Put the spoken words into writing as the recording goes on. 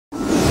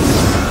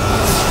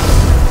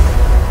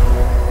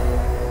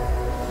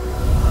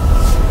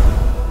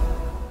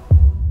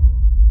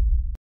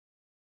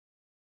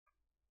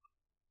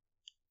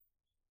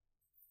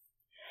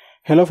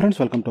Hello friends,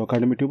 welcome to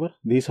AcademyTuber.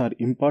 These are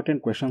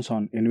important questions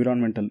on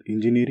environmental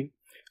engineering.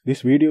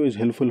 This video is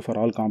helpful for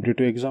all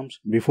competitive exams.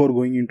 Before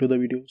going into the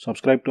video,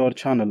 subscribe to our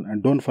channel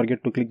and don't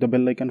forget to click the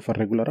bell icon for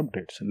regular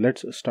updates.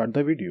 Let's start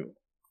the video.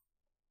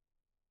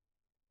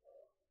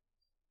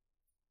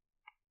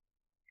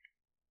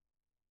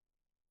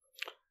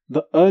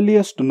 The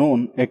earliest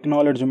known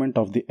acknowledgement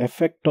of the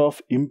effect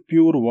of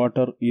impure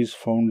water is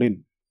found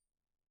in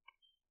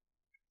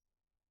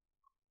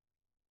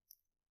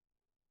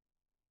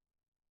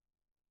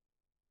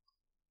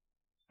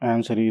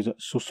answer is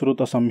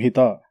Susruta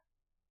Samhita.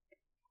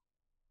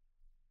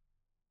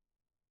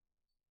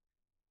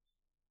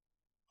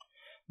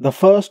 The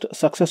first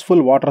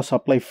successful water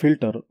supply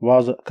filter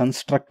was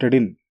constructed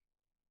in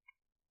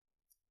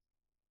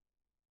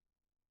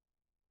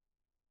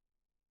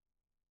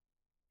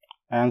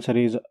answer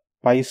is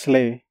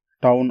Paisley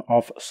town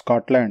of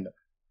Scotland.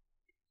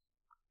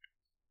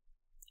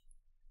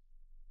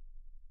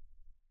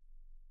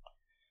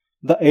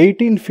 The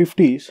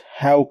 1850s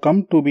have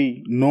come to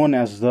be known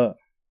as the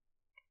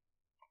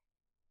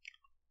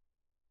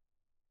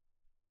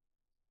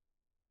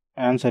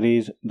answer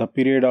is the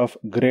period of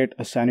Great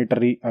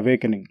Sanitary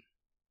Awakening.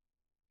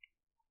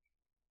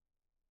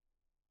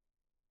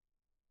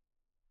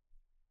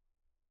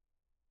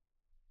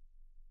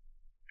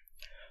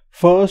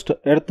 First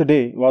Earth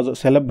Day was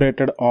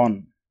celebrated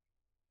on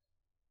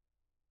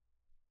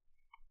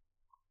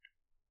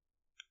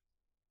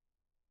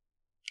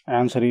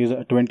answer is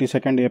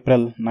 22nd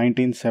April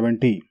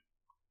 1970.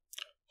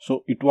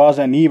 So it was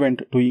an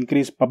event to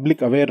increase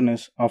public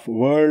awareness of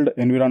world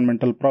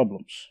environmental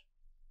problems.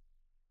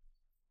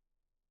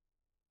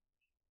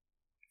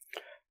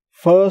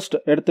 First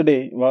Earth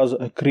Day was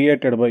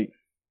created by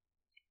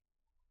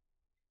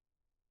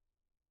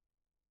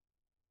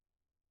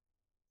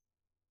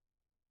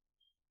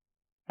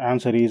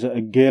answer is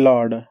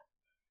Gaylord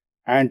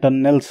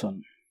Anton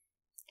Nelson.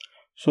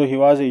 So he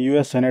was a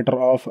US Senator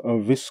of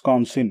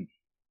Wisconsin.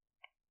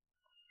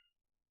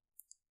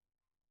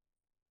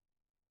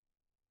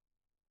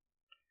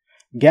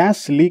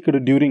 Gas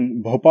leaked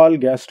during Bhopal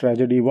gas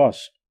tragedy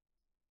was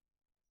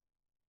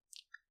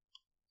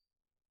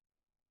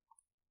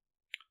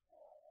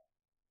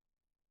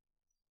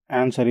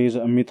answer is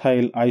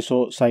Methyl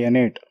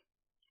Isocyanate.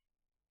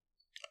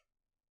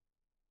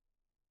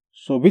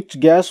 So which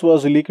gas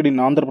was leaked in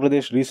Andhra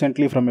Pradesh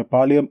recently from a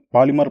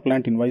polymer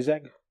plant in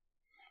Vizag?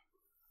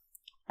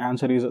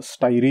 Answer is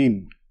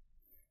styrene.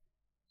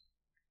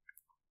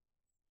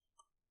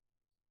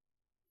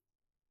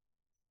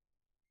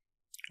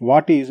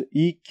 What is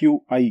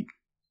EQI?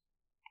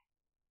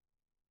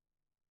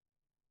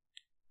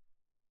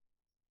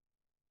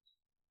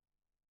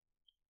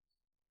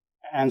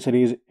 Answer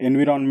is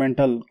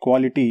Environmental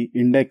Quality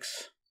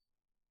Index.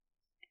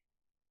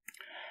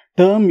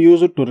 Term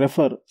used to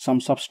refer some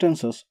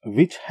substances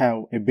which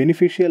have a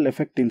beneficial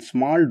effect in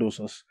small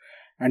doses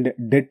and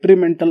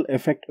detrimental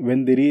effect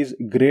when there is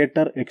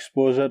greater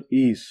exposure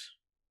is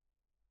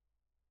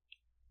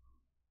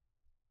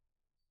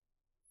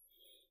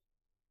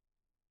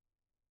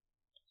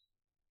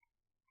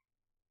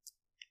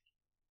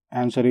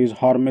answer is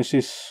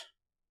hormesis.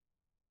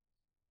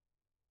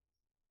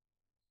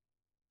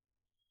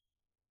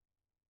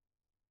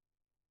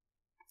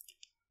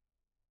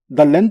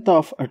 The length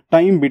of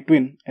time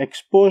between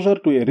exposure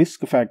to a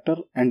risk factor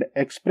and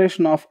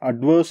expression of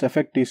adverse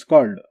effect is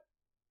called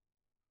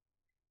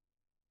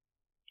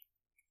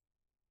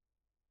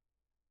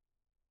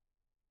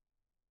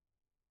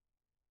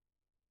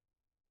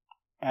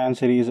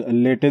answer is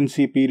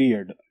latency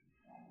period.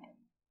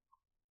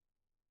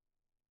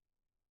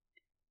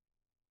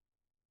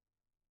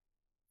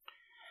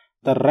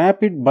 The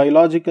rapid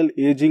biological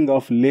aging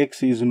of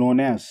lakes is known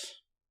as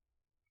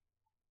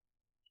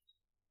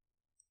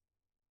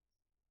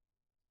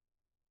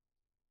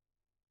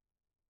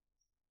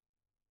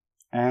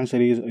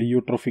answer is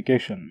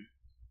eutrophication.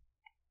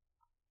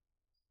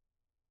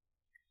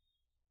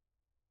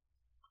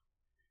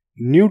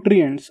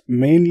 Nutrients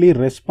mainly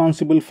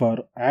responsible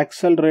for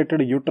accelerated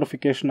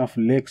eutrophication of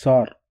lakes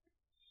are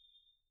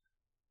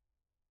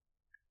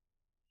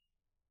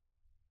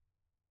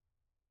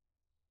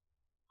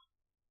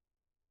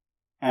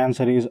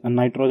answer is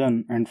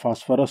nitrogen and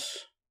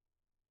phosphorus.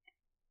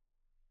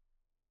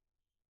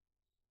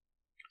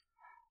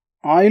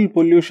 Oil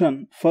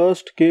pollution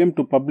first came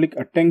to public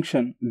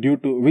attention due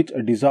to which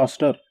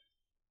disaster?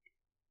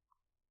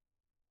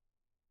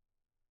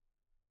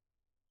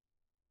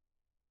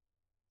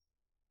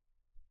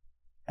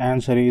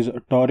 Answer is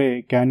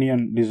Torrey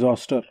Canyon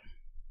disaster.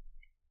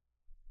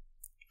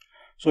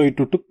 So it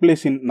took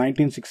place in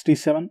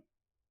 1967.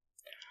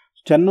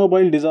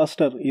 Chernobyl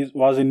disaster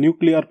was a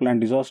nuclear plant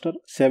disaster.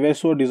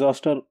 Seveso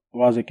disaster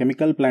was a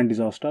chemical plant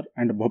disaster,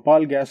 and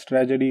Bhopal gas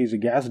tragedy is a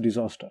gas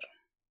disaster.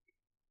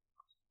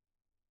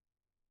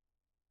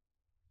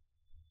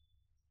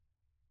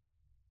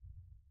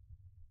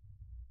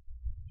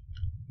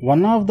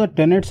 One of the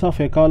tenets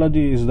of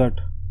ecology is that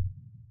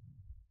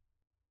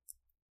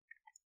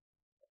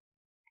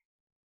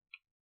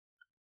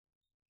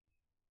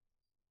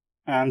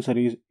Answer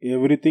is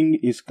everything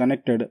is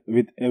connected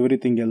with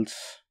everything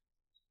else.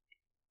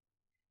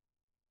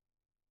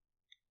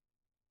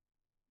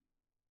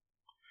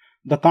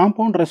 The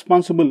compound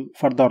responsible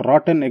for the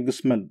rotten egg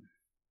smell.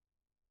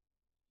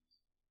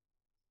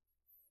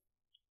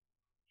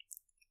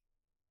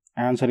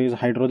 Answer is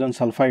hydrogen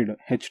sulphide,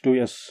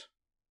 H2S.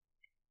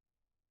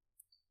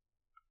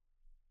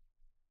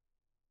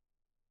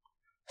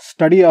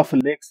 Study of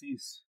lakes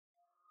is.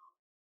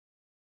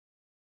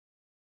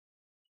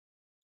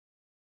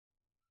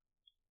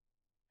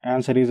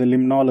 Answer is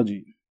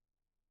limnology.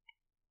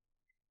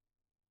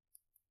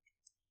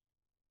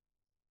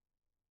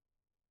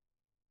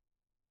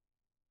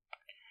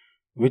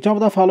 Which of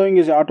the following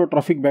is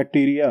autotrophic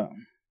bacteria?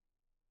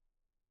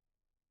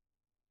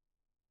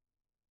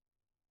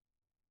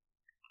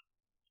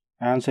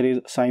 Answer is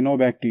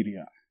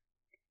cyanobacteria.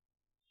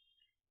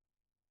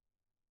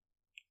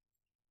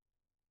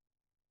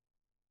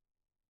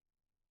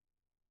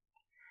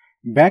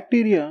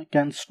 Bacteria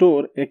can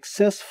store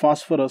excess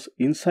phosphorus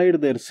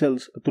inside their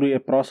cells through a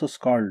process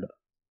called.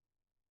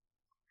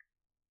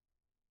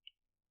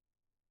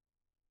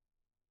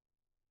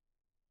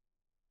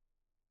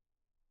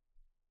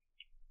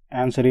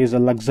 Answer is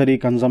luxury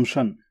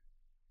consumption.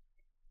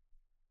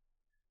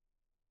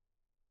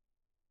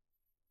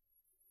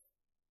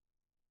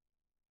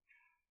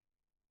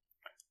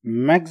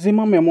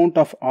 Maximum amount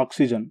of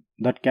oxygen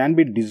that can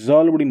be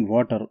dissolved in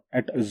water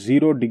at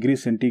 0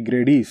 degrees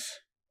centigrade is.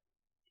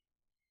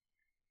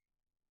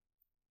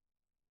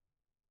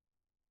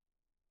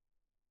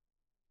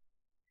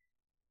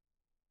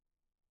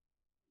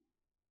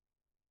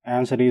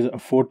 Answer is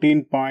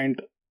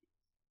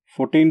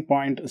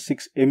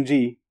 14.6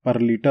 mg per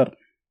liter.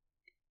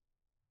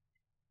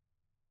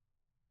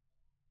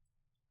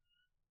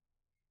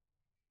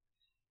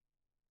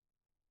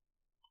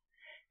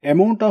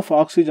 Amount of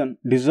oxygen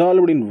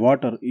dissolved in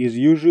water is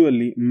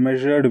usually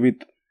measured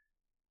with.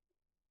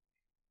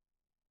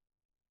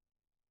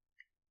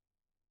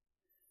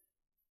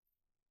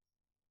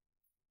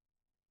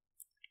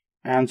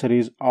 Answer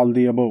is all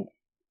the above.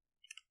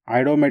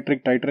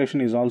 Iodometric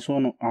titration is also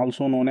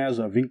known as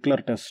a Winkler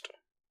test.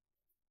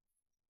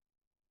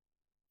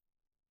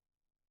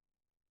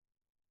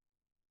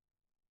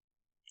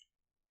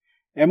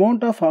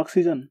 Amount of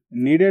oxygen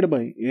needed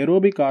by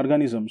aerobic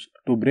organisms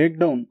to break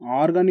down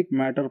organic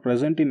matter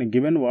present in a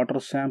given water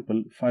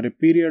sample for a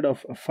period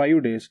of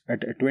 5 days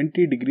at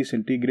 20 degrees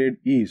centigrade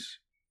is.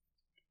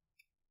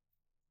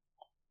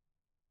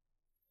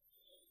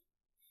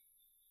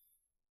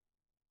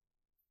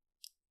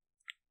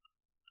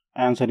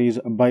 Answer is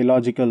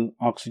biological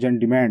oxygen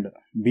demand,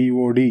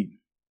 BOD.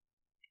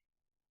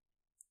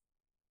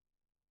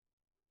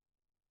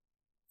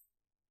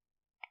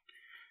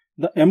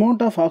 The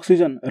amount of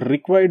oxygen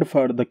required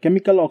for the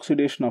chemical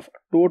oxidation of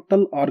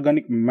total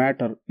organic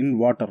matter in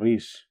water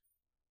is.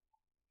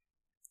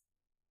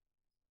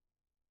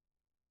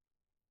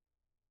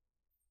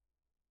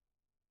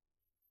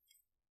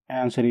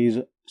 Answer is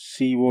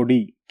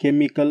COD,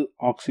 chemical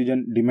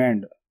oxygen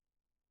demand.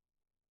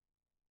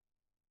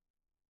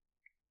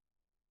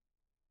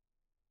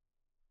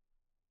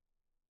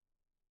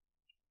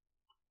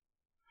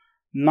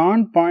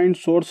 Non-point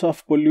source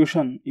of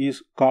pollution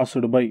is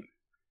caused by.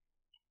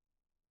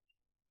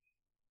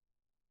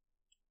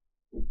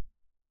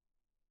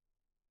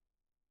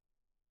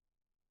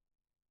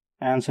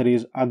 Answer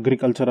is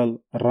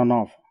agricultural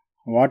runoff.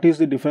 What is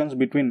the difference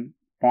between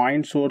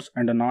point source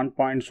and a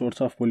non-point source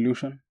of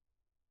pollution?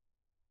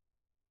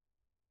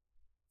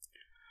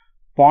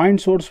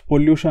 Point source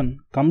pollution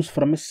comes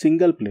from a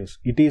single place.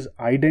 It is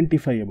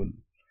identifiable.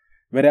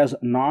 Whereas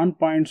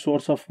non-point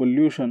source of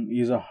pollution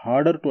is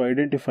harder to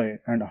identify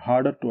and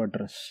harder to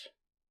address.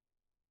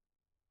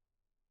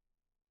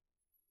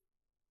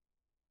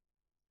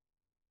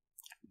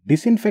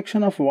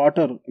 Disinfection of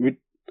water with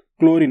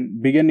chlorine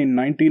began in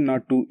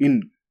 1902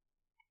 in.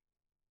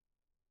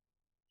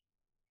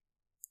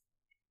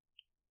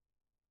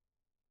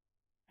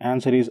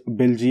 Answer is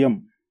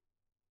Belgium.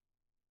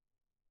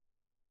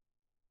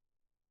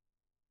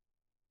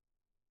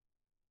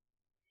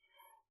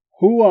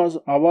 Who was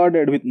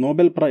awarded with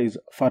Nobel Prize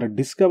for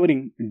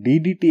discovering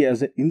DDT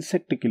as an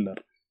insect killer?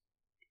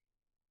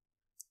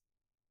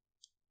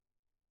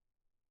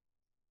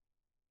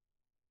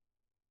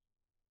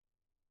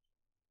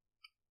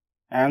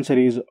 Answer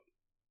is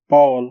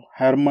Paul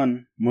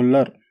Hermann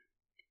Muller.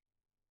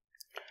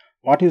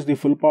 What is the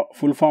full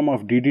form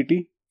of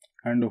DDT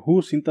and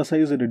who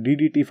synthesized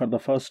DDT for the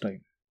first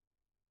time?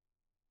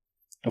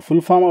 The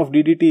full form of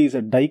DDT is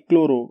a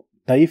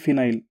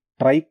dichloro-diphenyl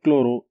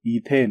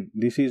trichloroethane.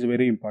 This is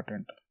very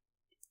important.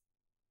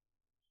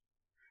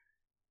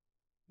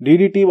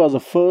 DDT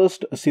was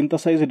first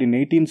synthesized in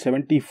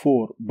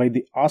 1874 by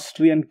the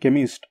Austrian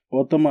chemist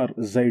Ottmar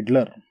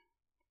Zeidler.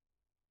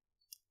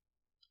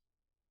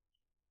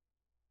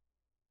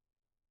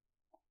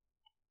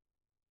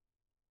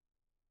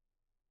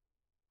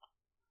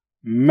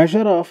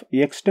 Measure of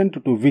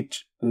extent to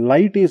which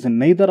light is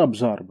neither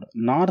absorbed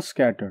nor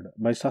scattered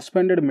by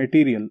suspended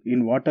material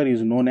in water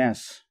is known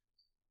as.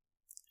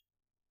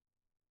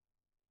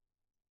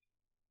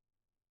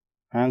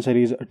 Answer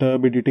is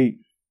turbidity.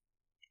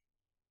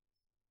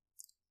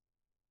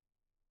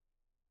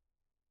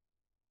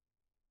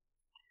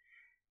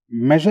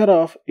 Measure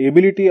of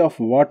ability of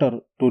water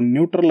to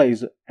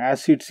neutralize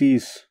acids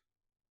is.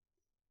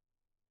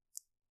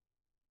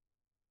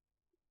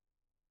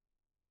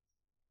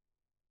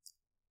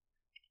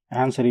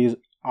 Answer is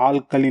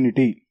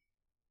alkalinity.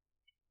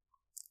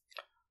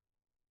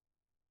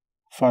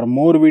 For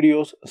more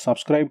videos,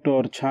 subscribe to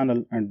our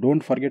channel and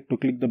don't forget to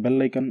click the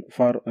bell icon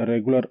for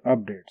regular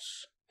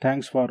updates.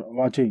 Thanks for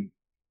watching.